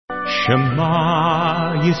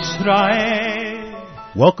Shema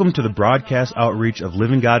Yisrael. Welcome to the broadcast outreach of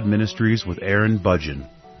Living God Ministries with Aaron Budgen.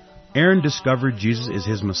 Aaron discovered Jesus is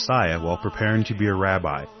his Messiah while preparing to be a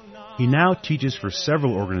rabbi. He now teaches for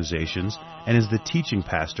several organizations and is the teaching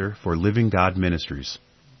pastor for Living God Ministries.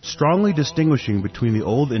 Strongly distinguishing between the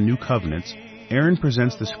Old and New Covenants, Aaron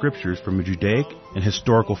presents the Scriptures from a Judaic and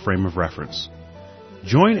historical frame of reference.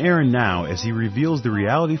 Join Aaron now as he reveals the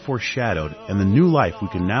reality foreshadowed and the new life we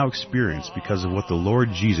can now experience because of what the Lord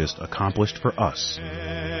Jesus accomplished for us.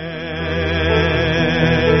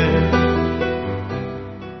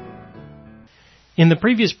 In the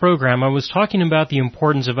previous program, I was talking about the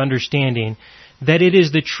importance of understanding that it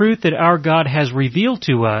is the truth that our God has revealed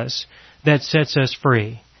to us that sets us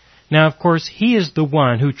free. Now, of course, He is the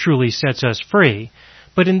one who truly sets us free.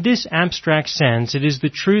 But in this abstract sense, it is the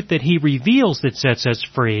truth that He reveals that sets us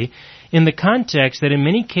free in the context that in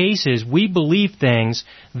many cases we believe things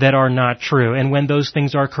that are not true. And when those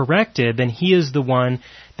things are corrected, then He is the one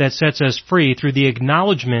that sets us free through the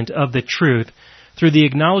acknowledgement of the truth, through the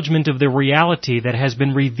acknowledgement of the reality that has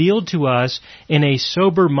been revealed to us in a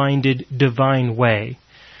sober-minded, divine way.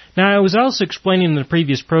 Now, I was also explaining in the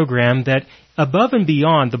previous program that above and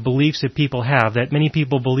beyond the beliefs that people have, that many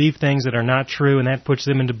people believe things that are not true and that puts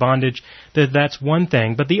them into bondage, that's one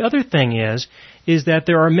thing. But the other thing is that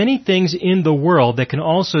there are many things in the world that can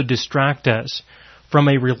also distract us from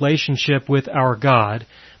a relationship with our God.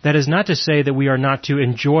 That is not to say that we are not to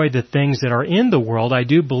enjoy the things that are in the world. I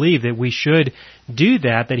do believe that we should do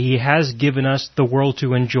that He has given us the world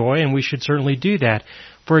to enjoy, and we should certainly do that.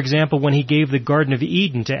 For example, when He gave the Garden of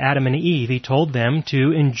Eden to Adam and Eve, He told them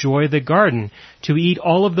to enjoy the garden, to eat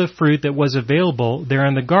all of the fruit that was available there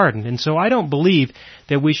in the garden. And so I don't believe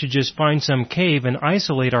that we should just find some cave and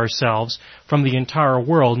isolate ourselves from the entire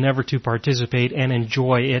world, never to participate and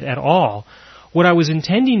enjoy it at all. What I was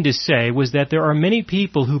intending to say was that there are many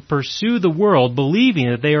people who pursue the world believing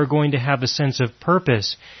that they are going to have a sense of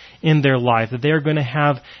purpose in their life, that they are going to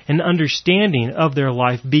have an understanding of their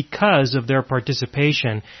life because of their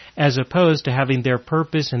participation, as opposed to having their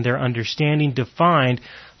purpose and their understanding defined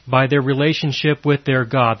by their relationship with their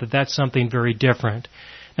God, that's something very different.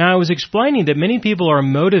 Now, I was explaining that many people are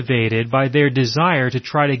motivated by their desire to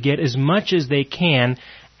try to get as much as they can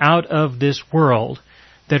out of this world.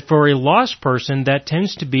 That for a lost person, that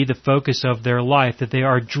tends to be the focus of their life, that they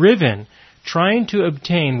are driven trying to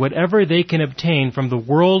obtain whatever they can obtain from the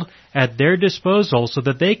world at their disposal so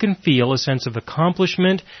that they can feel a sense of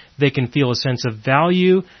accomplishment, they can feel a sense of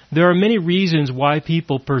value. There are many reasons why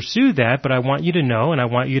people pursue that, but I want you to know and I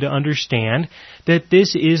want you to understand that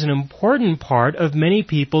this is an important part of many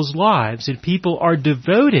people's lives, that people are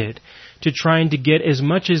devoted to trying to get as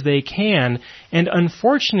much as they can, and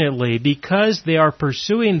unfortunately, because they are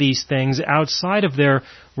pursuing these things outside of their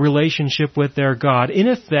relationship with their God, in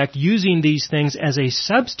effect using these things as a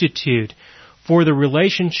substitute for the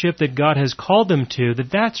relationship that God has called them to,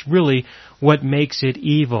 that's really what makes it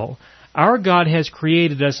evil. Our God has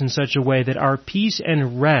created us in such a way that our peace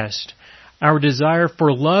and rest, our desire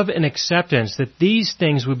for love and acceptance, that these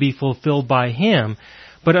things would be fulfilled by Him.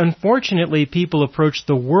 But unfortunately, people approach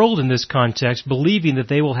the world in this context believing that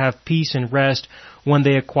they will have peace and rest when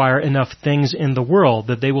they acquire enough things in the world,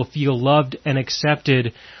 that they will feel loved and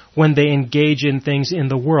accepted when they engage in things in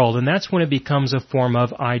the world, and that's when it becomes a form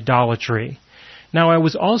of idolatry. Now, I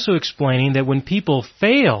was also explaining that when people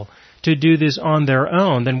fail to do this on their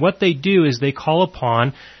own, then what they do is they call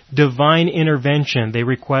upon divine intervention. They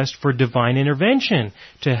request for divine intervention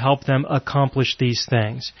to help them accomplish these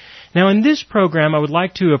things. Now, in this program, I would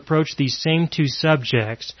like to approach these same two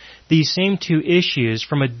subjects, these same two issues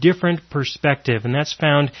from a different perspective, and that's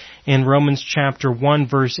found in Romans chapter 1,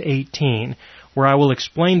 verse 18, where I will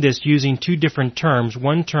explain this using two different terms,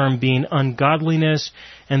 one term being ungodliness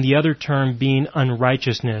and the other term being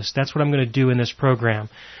unrighteousness. That's what I'm going to do in this program.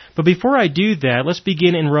 But before I do that, let's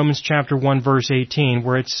begin in Romans chapter 1, verse 18,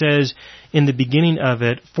 where it says in the beginning of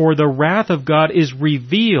it, "For the wrath of God is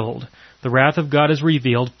revealed, the wrath of God is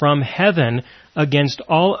revealed from heaven against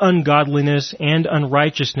all ungodliness and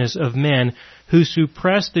unrighteousness of men who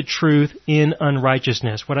suppress the truth in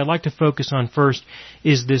unrighteousness." What I'd like to focus on first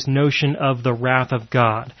is this notion of the wrath of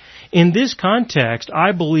God. In this context,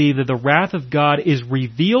 I believe that the wrath of God is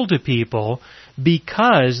revealed to people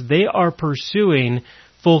because they are pursuing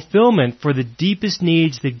fulfillment for the deepest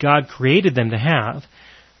needs that God created them to have.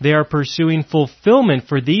 They are pursuing fulfillment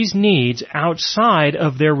for these needs outside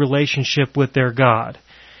of their relationship with their God.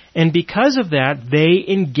 And because of that, they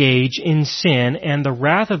engage in sin, and the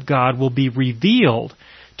wrath of God will be revealed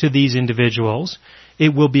to these individuals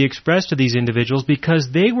it will be expressed to these individuals because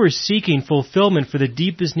they were seeking fulfillment for the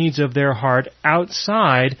deepest needs of their heart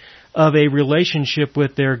outside of a relationship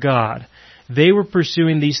with their God. They were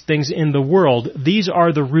pursuing these things in the world. These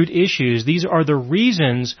are the root issues. These are the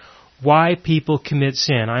reasons why people commit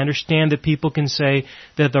sin. I understand that people can say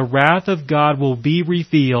that the wrath of God will be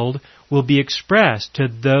revealed, will be expressed to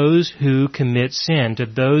those who commit sin, to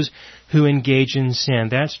those who engage in sin.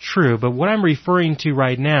 That's true. But what I'm referring to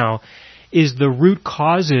right now is the root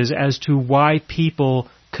causes as to why people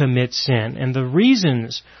commit sin. And the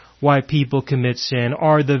reasons why people commit sin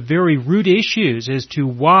are the very root issues as to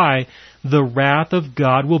why the wrath of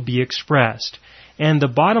God will be expressed. And the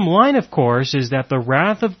bottom line, of course, is that the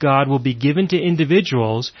wrath of God will be given to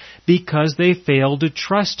individuals because they fail to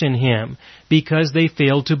trust in Him, because they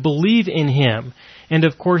fail to believe in Him. And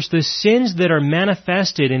of course, the sins that are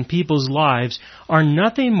manifested in people's lives are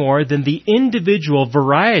nothing more than the individual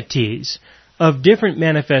varieties of different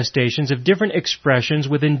manifestations, of different expressions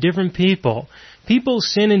within different people. People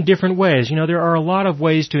sin in different ways. There are a lot of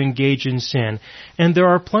ways to engage in sin, and there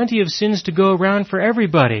are plenty of sins to go around for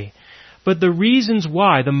everybody. But the reasons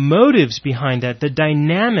why, the motives behind that, the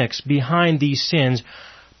dynamics behind these sins,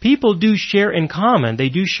 people do share in common. They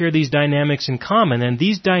do share these dynamics in common, and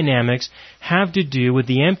these dynamics have to do with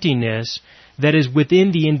the emptiness that is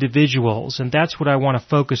within the individuals. And that's what I want to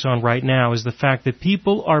focus on right now, is the fact that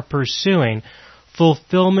people are pursuing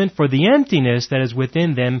fulfillment for the emptiness that is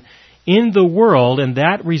within them in the world, and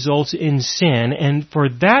that results in sin, and for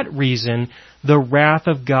that reason, the wrath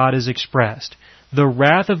of God is expressed. The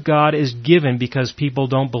wrath of God is given because people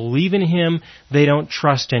don't believe in Him, they don't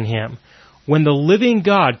trust in Him. When the living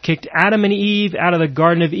God kicked Adam and Eve out of the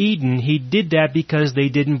Garden of Eden, He did that because they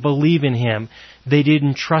didn't believe in Him. They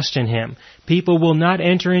didn't trust in Him. People will not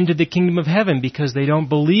enter into the kingdom of heaven because they don't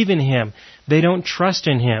believe in Him. They don't trust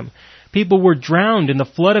in Him. People were drowned in the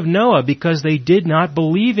flood of Noah because they did not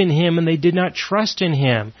believe in Him and they did not trust in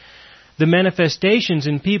Him. The manifestations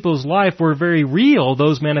in people's life were very real.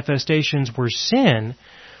 Those manifestations were sin,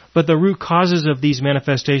 but the root causes of these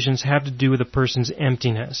manifestations have to do with a person's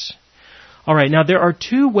emptiness. All right, now there are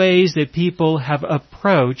two ways that people have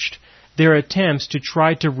approached their attempts to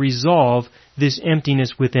try to resolve this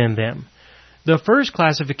emptiness within them. The first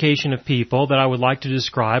classification of people that I would like to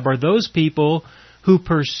describe are those people who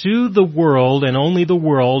pursue the world and only the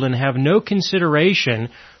world and have no consideration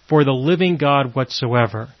for the living God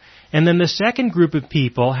whatsoever. And then the second group of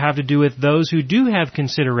people have to do with those who do have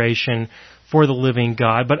consideration for the living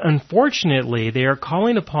God, but unfortunately they are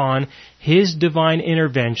calling upon His divine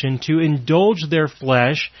intervention to indulge their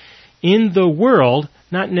flesh in the world,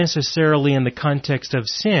 not necessarily in the context of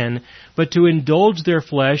sin, but to indulge their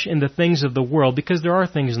flesh in the things of the world, because there are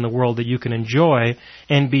things in the world that you can enjoy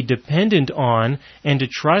and be dependent on and to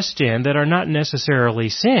trust in that are not necessarily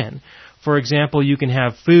sin. For example, you can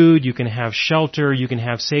have food, you can have shelter, you can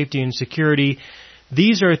have safety and security.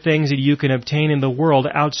 These are things that you can obtain in the world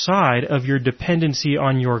outside of your dependency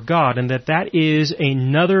on your God, and that is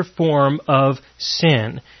another form of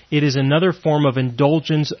sin. It is another form of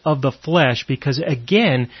indulgence of the flesh because,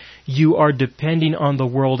 again, you are depending on the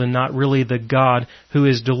world and not really the God who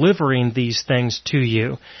is delivering these things to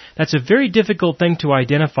you. That's a very difficult thing to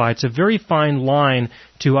identify. It's a very fine line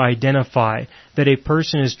to identify that a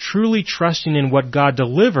person is truly trusting in what God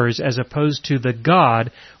delivers as opposed to the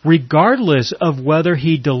God, regardless of whether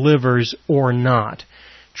He delivers or not.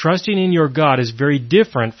 Trusting in your God is very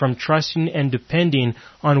different from trusting and depending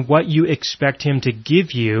on what you expect Him to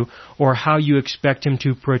give you, or how you expect Him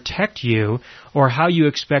to protect you, or how you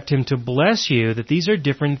expect Him to bless you. That these are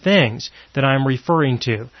different things that I'm referring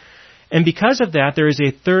to. And because of that, there is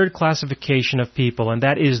a third classification of people, and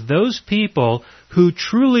that is those people who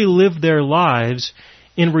truly live their lives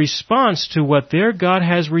in response to what their God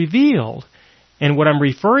has revealed. And what I'm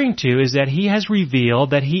referring to is that He has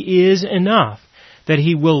revealed that He is enough, that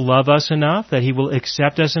He will love us enough, that He will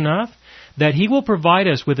accept us enough, that He will provide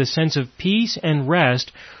us with a sense of peace and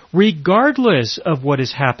rest regardless of what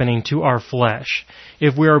is happening to our flesh.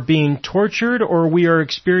 If we are being tortured or we are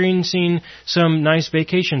experiencing some nice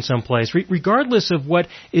vacation someplace, regardless of what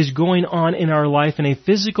is going on in our life in a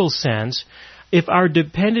physical sense, if our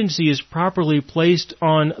dependency is properly placed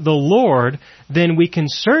on the Lord, then we can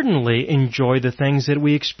certainly enjoy the things that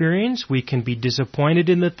we experience. We can be disappointed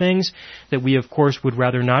in the things that we, of course, would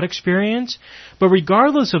rather not experience. But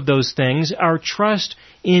regardless of those things, our trust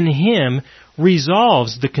in Him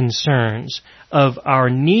resolves the concerns of our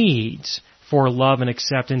needs for love and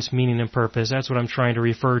acceptance, meaning and purpose. That's what I'm trying to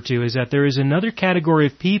refer to, is that there is another category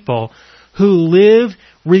of people who live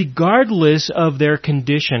regardless of their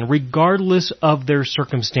condition, regardless of their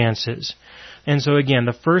circumstances. And so again,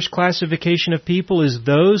 the first classification of people is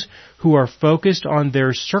those who are focused on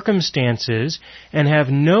their circumstances and have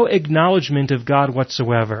no acknowledgement of God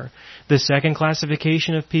whatsoever. The second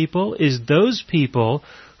classification of people is those people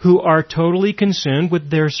who are totally consumed with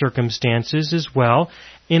their circumstances as well,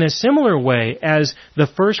 in a similar way as the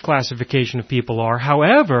first classification of people are.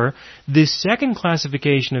 However, the second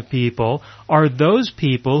classification of people are those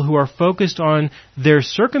people who are focused on their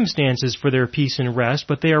circumstances for their peace and rest,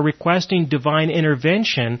 but they are requesting divine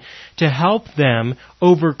intervention to help them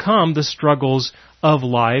overcome the struggles of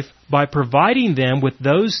life by providing them with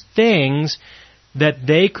those things that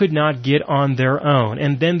they could not get on their own.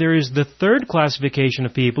 And then there is the third classification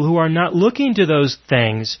of people who are not looking to those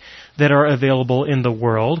things that are available in the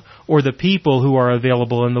world, or the people who are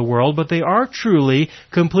available in the world, but they are truly,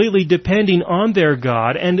 completely depending on their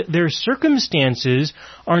God, and their circumstances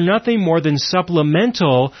are nothing more than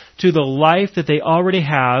supplemental to the life that they already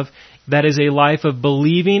have. That is a life of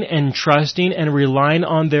believing and trusting and relying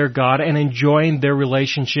on their God and enjoying their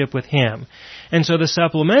relationship with Him. And so the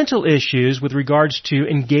supplemental issues with regards to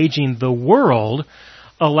engaging the world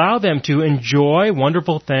allow them to enjoy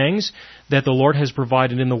wonderful things that the Lord has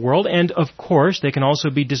provided in the world, and of course they can also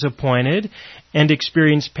be disappointed and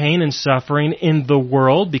experience pain and suffering in the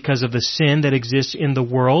world because of the sin that exists in the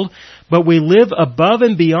world. But we live above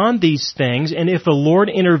and beyond these things, and if the Lord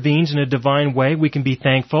intervenes in a divine way, we can be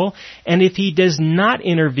thankful. And if He does not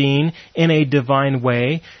intervene in a divine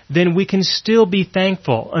way, then we can still be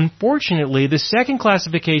thankful. Unfortunately, the second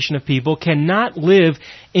classification of people cannot live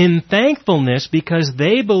in thankfulness because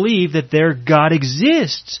they believe that their God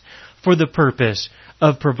exists for the purpose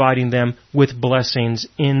of providing them with blessings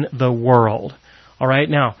in the world. All right,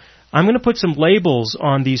 now, I'm going to put some labels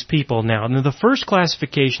on these people now. Now, the first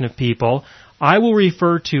classification of people I will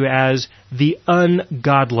refer to as the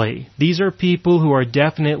ungodly. These are people who are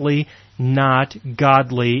definitely not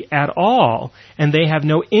godly at all, and they have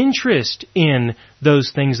no interest in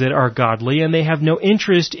those things that are godly, and they have no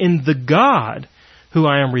interest in the God who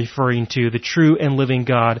I am referring to, the true and living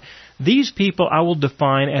God. These people I will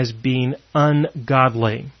define as being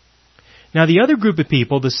ungodly. Now, the other group of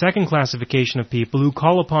people, the second classification of people who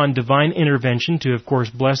call upon divine intervention to, of course,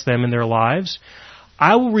 bless them in their lives,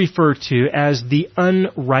 I will refer to as the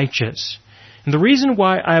unrighteous. And the reason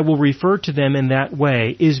why I will refer to them in that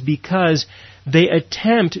way is because they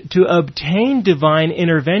attempt to obtain divine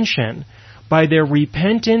intervention by their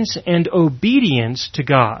repentance and obedience to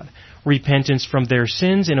God. Repentance from their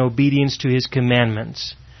sins and obedience to His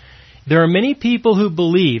commandments. There are many people who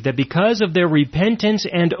believe that because of their repentance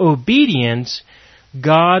and obedience,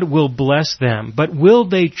 God will bless them. But will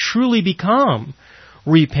they truly become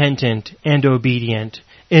repentant and obedient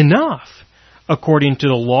enough? According to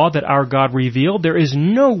the law that our God revealed, there is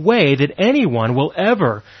no way that anyone will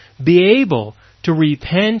ever be able to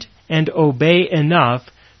repent and obey enough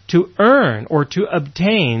to earn or to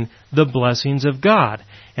obtain the blessings of God.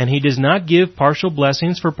 And He does not give partial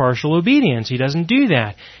blessings for partial obedience. He doesn't do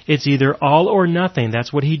that. It's either all or nothing.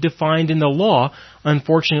 That's what He defined in the law.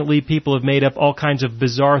 Unfortunately, people have made up all kinds of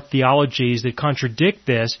bizarre theologies that contradict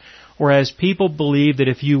this, whereas people believe that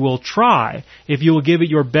if you will try, if you will give it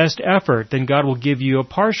your best effort, then God will give you a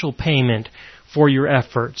partial payment for your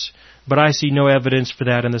efforts. But I see no evidence for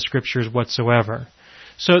that in the Scriptures whatsoever.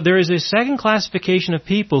 So there is a second classification of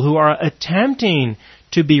people who are attempting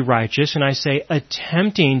to be righteous, and I say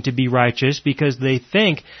attempting to be righteous because they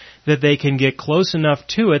think that they can get close enough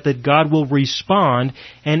to it that God will respond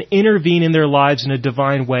and intervene in their lives in a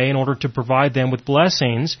divine way in order to provide them with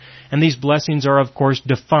blessings. And these blessings are, of course,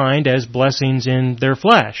 defined as blessings in their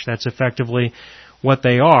flesh. That's effectively what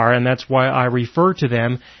they are, and that's why I refer to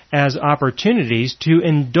them as opportunities to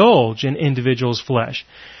indulge in individuals' flesh.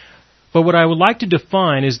 But what I would like to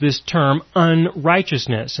define is this term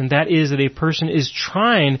unrighteousness, and that is that a person is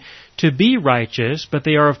trying to be righteous, but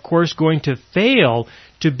they are of course going to fail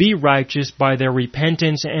to be righteous by their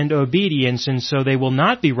repentance and obedience, and so they will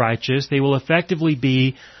not be righteous, they will effectively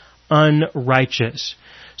be unrighteous.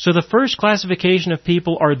 So the first classification of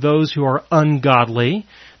people are those who are ungodly.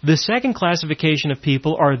 The second classification of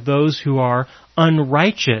people are those who are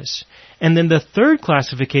unrighteous. And then the third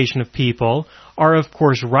classification of people are, of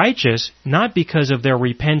course, righteous, not because of their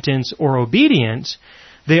repentance or obedience.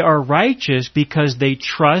 They are righteous because they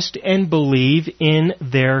trust and believe in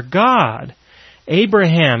their God.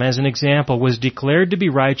 Abraham, as an example, was declared to be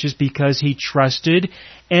righteous because he trusted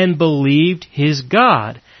and believed his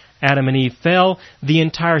God. Adam and Eve fell, the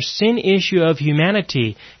entire sin issue of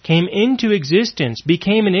humanity came into existence,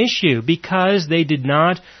 became an issue because they did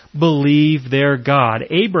not believe their God.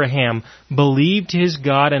 Abraham believed his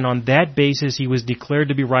God, and on that basis he was declared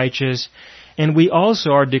to be righteous. and we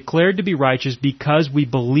also are declared to be righteous because we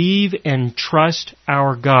believe and trust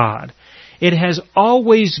our God. It has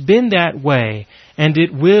always been that way, and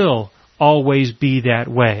it will always be that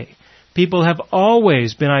way. People have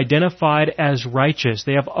always been identified as righteous.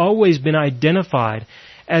 They have always been identified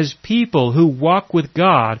as people who walk with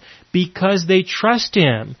God because they trust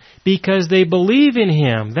Him, because they believe in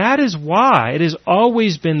Him. That is why it has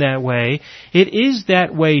always been that way. It is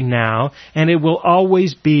that way now, and it will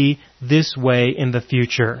always be this way in the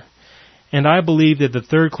future. And I believe that the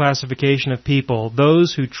third classification of people,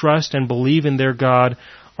 those who trust and believe in their God,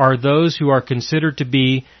 are those who are considered to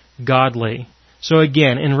be godly. So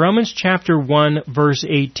again, in Romans chapter 1, verse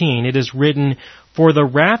 18, it is written, "For the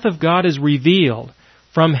wrath of God is revealed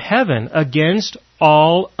from heaven against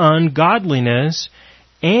all ungodliness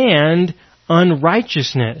and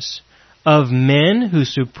unrighteousness of men who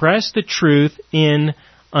suppress the truth in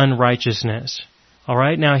unrighteousness." All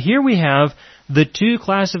right, now here we have the two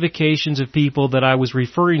classifications of people that I was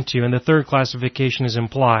referring to, and the third classification is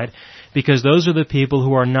implied, because those are the people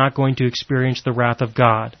who are not going to experience the wrath of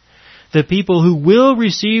God. The people who will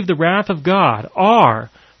receive the wrath of God are,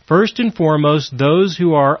 first and foremost, those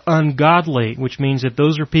who are ungodly, which means that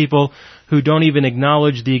those are people who don't even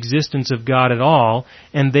acknowledge the existence of God at all,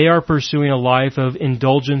 and they are pursuing a life of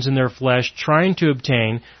indulgence in their flesh, trying to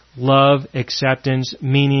obtain love, acceptance,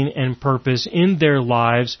 meaning, and purpose in their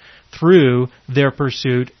lives through their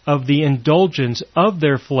pursuit of the indulgence of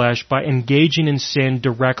their flesh by engaging in sin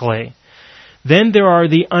directly. Then there are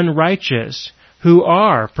the unrighteous, who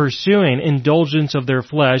are pursuing indulgence of their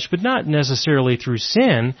flesh, but not necessarily through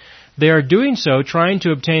sin. They are doing so trying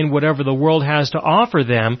to obtain whatever the world has to offer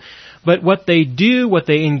them, but what they do, what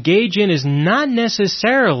they engage in, is not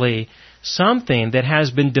necessarily something that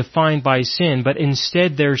has been defined by sin, but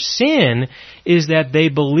instead their sin is that they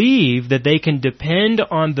believe that they can depend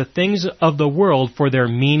on the things of the world for their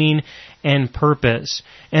meaning and purpose,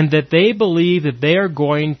 and that they believe that they are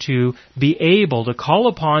going to be able to call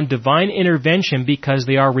upon divine intervention because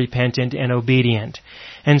they are repentant and obedient.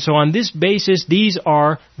 And so on this basis, these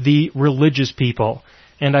are the religious people.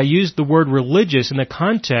 And I used the word religious in the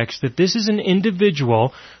context that this is an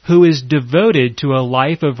individual who is devoted to a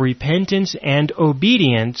life of repentance and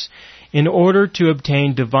obedience in order to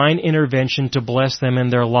obtain divine intervention to bless them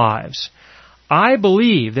in their lives. I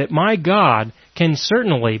believe that my God can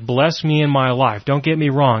certainly bless me in my life. Don't get me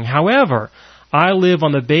wrong. However, I live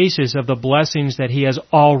on the basis of the blessings that He has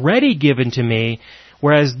already given to me,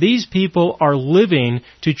 whereas these people are living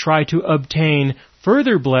to try to obtain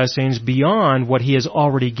further blessings beyond what He has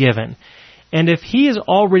already given. And if He has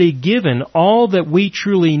already given all that we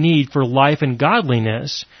truly need for life and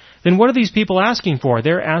godliness, then what are these people asking for?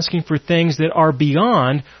 They're asking for things that are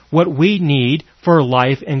beyond what we need for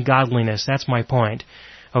life and godliness. That's my point.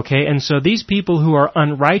 Okay, and so these people who are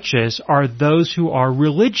unrighteous are those who are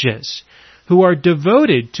religious, who are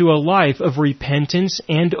devoted to a life of repentance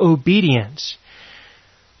and obedience.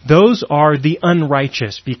 Those are the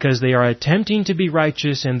unrighteous because they are attempting to be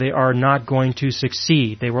righteous and they are not going to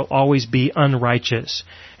succeed. They will always be unrighteous.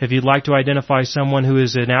 If you'd like to identify someone who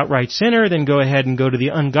is an outright sinner, then go ahead and go to the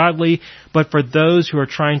ungodly. But for those who are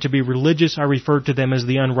trying to be religious, I refer to them as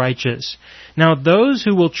the unrighteous. Now, those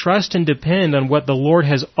who will trust and depend on what the Lord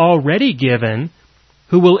has already given,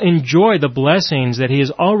 who will enjoy the blessings that He has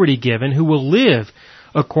already given, who will live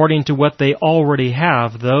according to what they already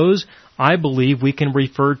have, those I believe we can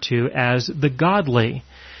refer to as the godly.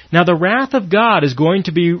 Now, the wrath of God is going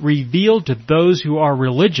to be revealed to those who are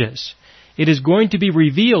religious. It is going to be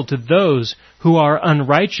revealed to those who are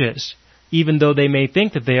unrighteous, even though they may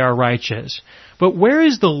think that they are righteous. But where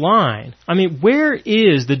is the line? I mean, where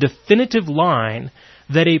is the definitive line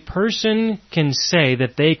that a person can say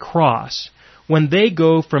that they cross when they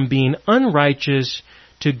go from being unrighteous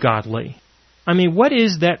to godly? I mean, what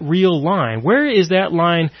is that real line? Where is that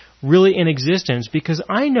line really in existence? Because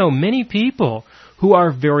I know many people who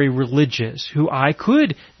are very religious, who I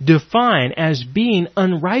could define as being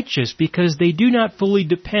unrighteous because they do not fully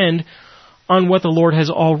depend on what the Lord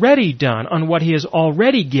has already done, on what He has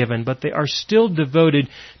already given, but they are still devoted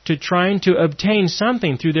to trying to obtain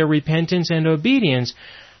something through their repentance and obedience.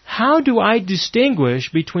 How do I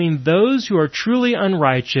distinguish between those who are truly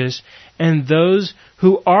unrighteous and those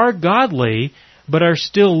who are godly, but are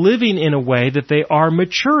still living in a way that they are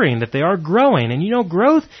maturing, that they are growing? And you know,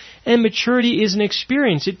 growth and maturity is an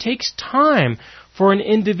experience. It takes time for an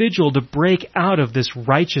individual to break out of this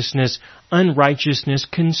righteousness-unrighteousness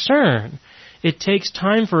concern. It takes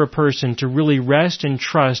time for a person to really rest and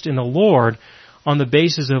trust in the Lord on the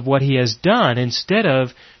basis of what He has done instead of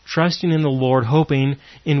trusting in the Lord, hoping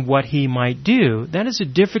in what He might do. That is a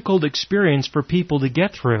difficult experience for people to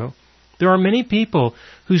get through. There are many people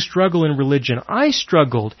who struggle in religion. I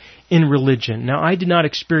struggled in religion. Now, I did not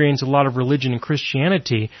experience a lot of religion in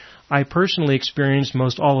Christianity. I personally experienced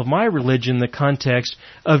most all of my religion in the context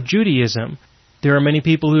of Judaism. There are many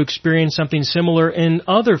people who experience something similar in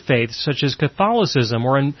other faiths, such as Catholicism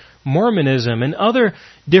or in Mormonism and other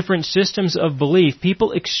different systems of belief.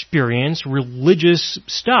 People experience religious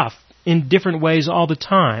stuff in different ways all the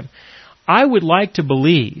time. I would like to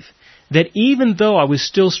believe that even though I was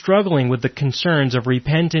still struggling with the concerns of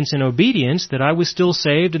repentance and obedience, that I was still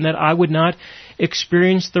saved and that I would not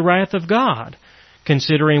experience the wrath of God.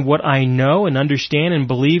 Considering what I know and understand and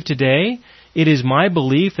believe today, it is my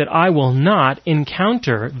belief that I will not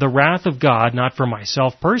encounter the wrath of God, not for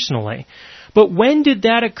myself personally. But when did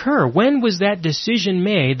that occur? When was that decision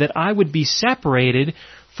made that I would be separated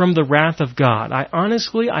from the wrath of God?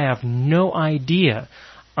 I have no idea.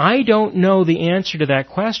 I don't know the answer to that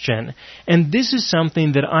question, and this is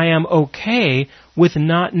something that I am okay with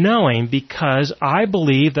not knowing because I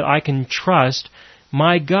believe that I can trust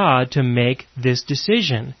my God to make this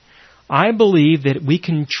decision. I believe that we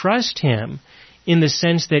can trust Him in the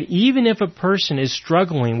sense that even if a person is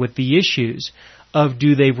struggling with the issues of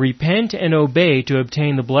do they repent and obey to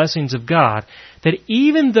obtain the blessings of God, that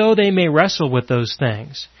even though they may wrestle with those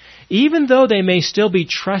things, even though they may still be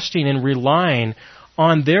trusting and relying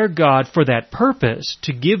on their God for that purpose,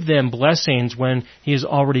 to give them blessings when He has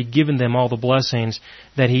already given them all the blessings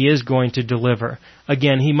that He is going to deliver.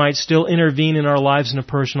 Again, He might still intervene in our lives in a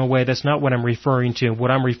personal way. That's not what I'm referring to. What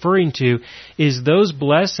I'm referring to is those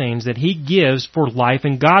blessings that He gives for life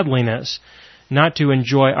and godliness. Not to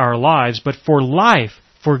enjoy our lives, but for life,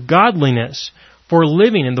 for godliness, for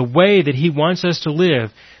living in the way that He wants us to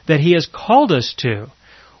live, that He has called us to.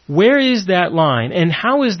 Where is that line, and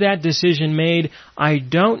how is that decision made? I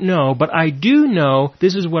don't know, but I do know,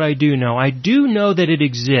 this is what I do know. I do know that it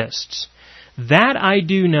exists. That I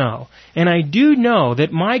do know. And I do know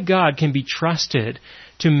that my God can be trusted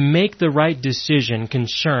to make the right decision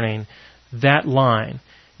concerning that line.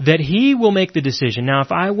 That He will make the decision. Now,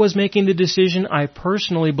 if I was making the decision, I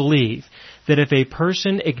personally believe that if a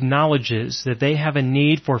person acknowledges that they have a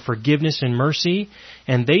need for forgiveness and mercy,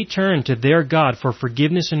 and they turn to their God for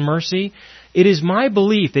forgiveness and mercy, it is my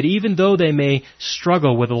belief that even though they may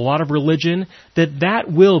struggle with a lot of religion,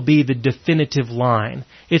 that will be the definitive line.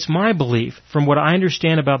 It's my belief, from what I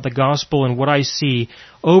understand about the gospel and what I see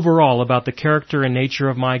overall about the character and nature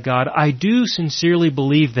of my God, I do sincerely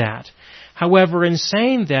believe that. However, in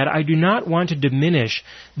saying that, I do not want to diminish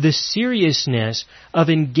the seriousness of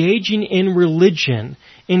engaging in religion,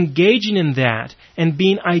 engaging in that, and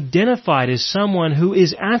being identified as someone who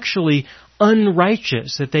is actually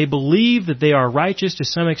unrighteous, that they believe that they are righteous to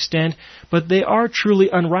some extent, but they are truly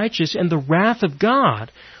unrighteous, and the wrath of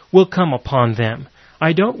God will come upon them.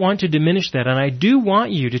 I don't want to diminish that, and I do want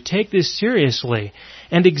you to take this seriously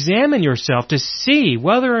and examine yourself to see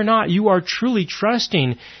whether or not you are truly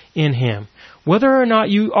trusting in Him, whether or not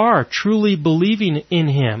you are truly believing in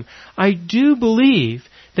Him. I do believe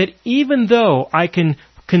that even though I can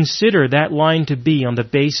consider that line to be on the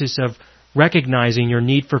basis of recognizing your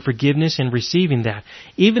need for forgiveness and receiving that,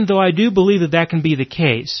 even though I do believe that that can be the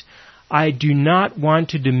case, I do not want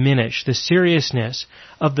to diminish the seriousness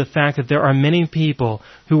of the fact that there are many people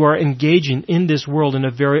who are engaging in this world in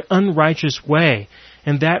a very unrighteous way.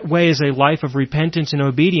 And that way is a life of repentance and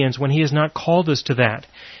obedience when He has not called us to that.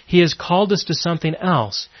 He has called us to something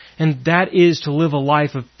else. And that is to live a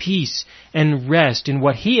life of peace and rest in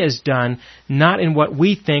what He has done, not in what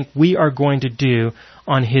we think we are going to do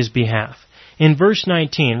on His behalf. In verse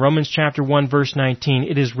 19, Romans chapter 1, verse 19,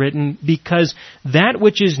 it is written, "Because that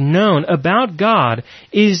which is known about God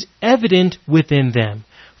is evident within them,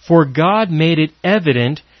 for God made it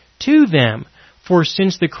evident to them. For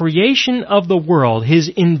since the creation of the world, His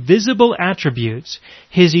invisible attributes,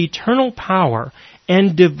 His eternal power,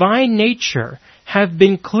 and divine nature have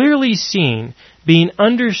been clearly seen, being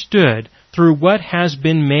understood through what has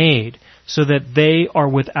been made, so that they are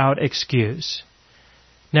without excuse."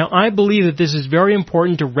 Now, I believe that this is very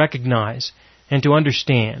important to recognize and to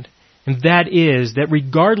understand, and that is that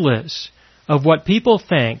regardless of what people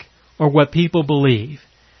think or what people believe,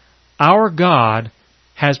 our God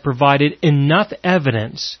has provided enough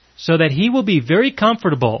evidence so that He will be very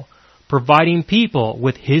comfortable providing people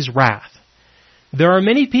with His wrath. There are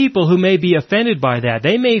many people who may be offended by that.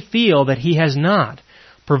 They may feel that He has not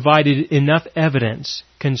provided enough evidence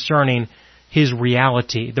concerning His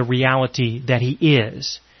reality, the reality that He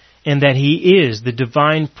is. and that He is the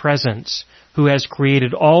divine presence who has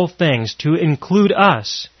created all things to include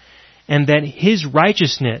us, and that His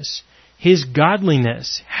righteousness, His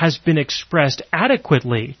godliness has been expressed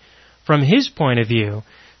adequately from His point of view,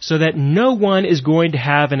 so that no one is going to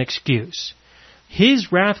have an excuse.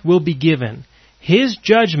 His wrath will be given. His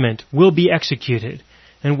judgment will be executed.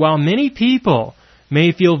 And while many people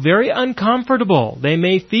may feel very uncomfortable, they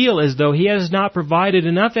may feel as though He has not provided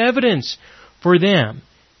enough evidence for them,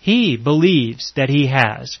 He believes that He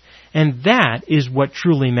has. And that is what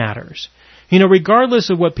truly matters. Regardless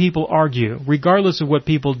of what people argue, regardless of what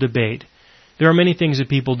people debate, there are many things that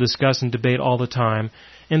people discuss and debate all the time,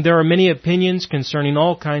 and there are many opinions concerning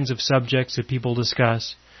all kinds of subjects that people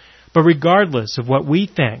discuss. But regardless of what we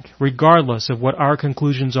think, regardless of what our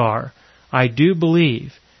conclusions are, I do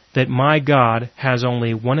believe that my God has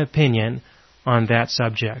only one opinion on that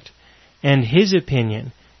subject. And His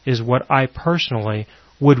opinion is what I personally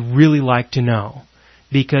would really like to know.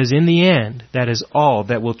 Because in the end, that is all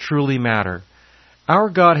that will truly matter. Our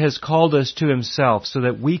God has called us to Himself so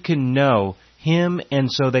that we can know Him and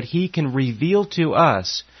so that He can reveal to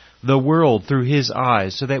us the world through His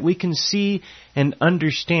eyes, so that we can see and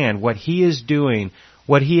understand what He is doing,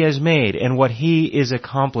 what He has made, and what He is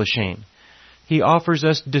accomplishing. He offers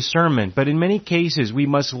us discernment, but in many cases we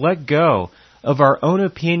must let go of our own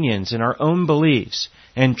opinions and our own beliefs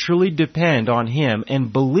and truly depend on Him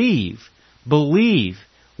and believe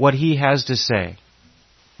what He has to say.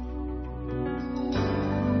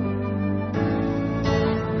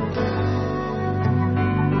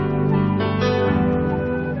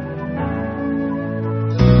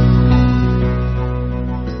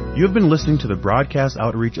 You have been listening to the broadcast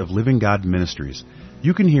outreach of Living God Ministries.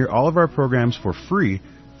 You can hear all of our programs for free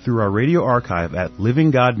through our radio archive at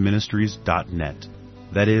livinggodministries.net.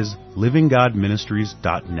 That is,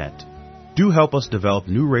 livinggodministries.net. Do help us develop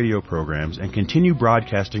new radio programs and continue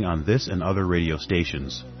broadcasting on this and other radio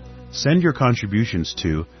stations. Send your contributions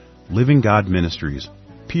to Living God Ministries,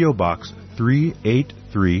 P.O. Box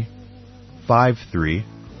 38353,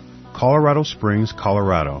 Colorado Springs,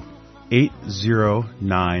 Colorado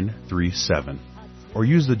 80937, or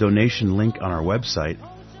use the donation link on our website,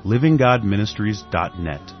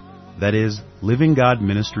 livinggodministries.net. That is,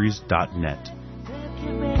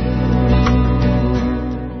 livinggodministries.net.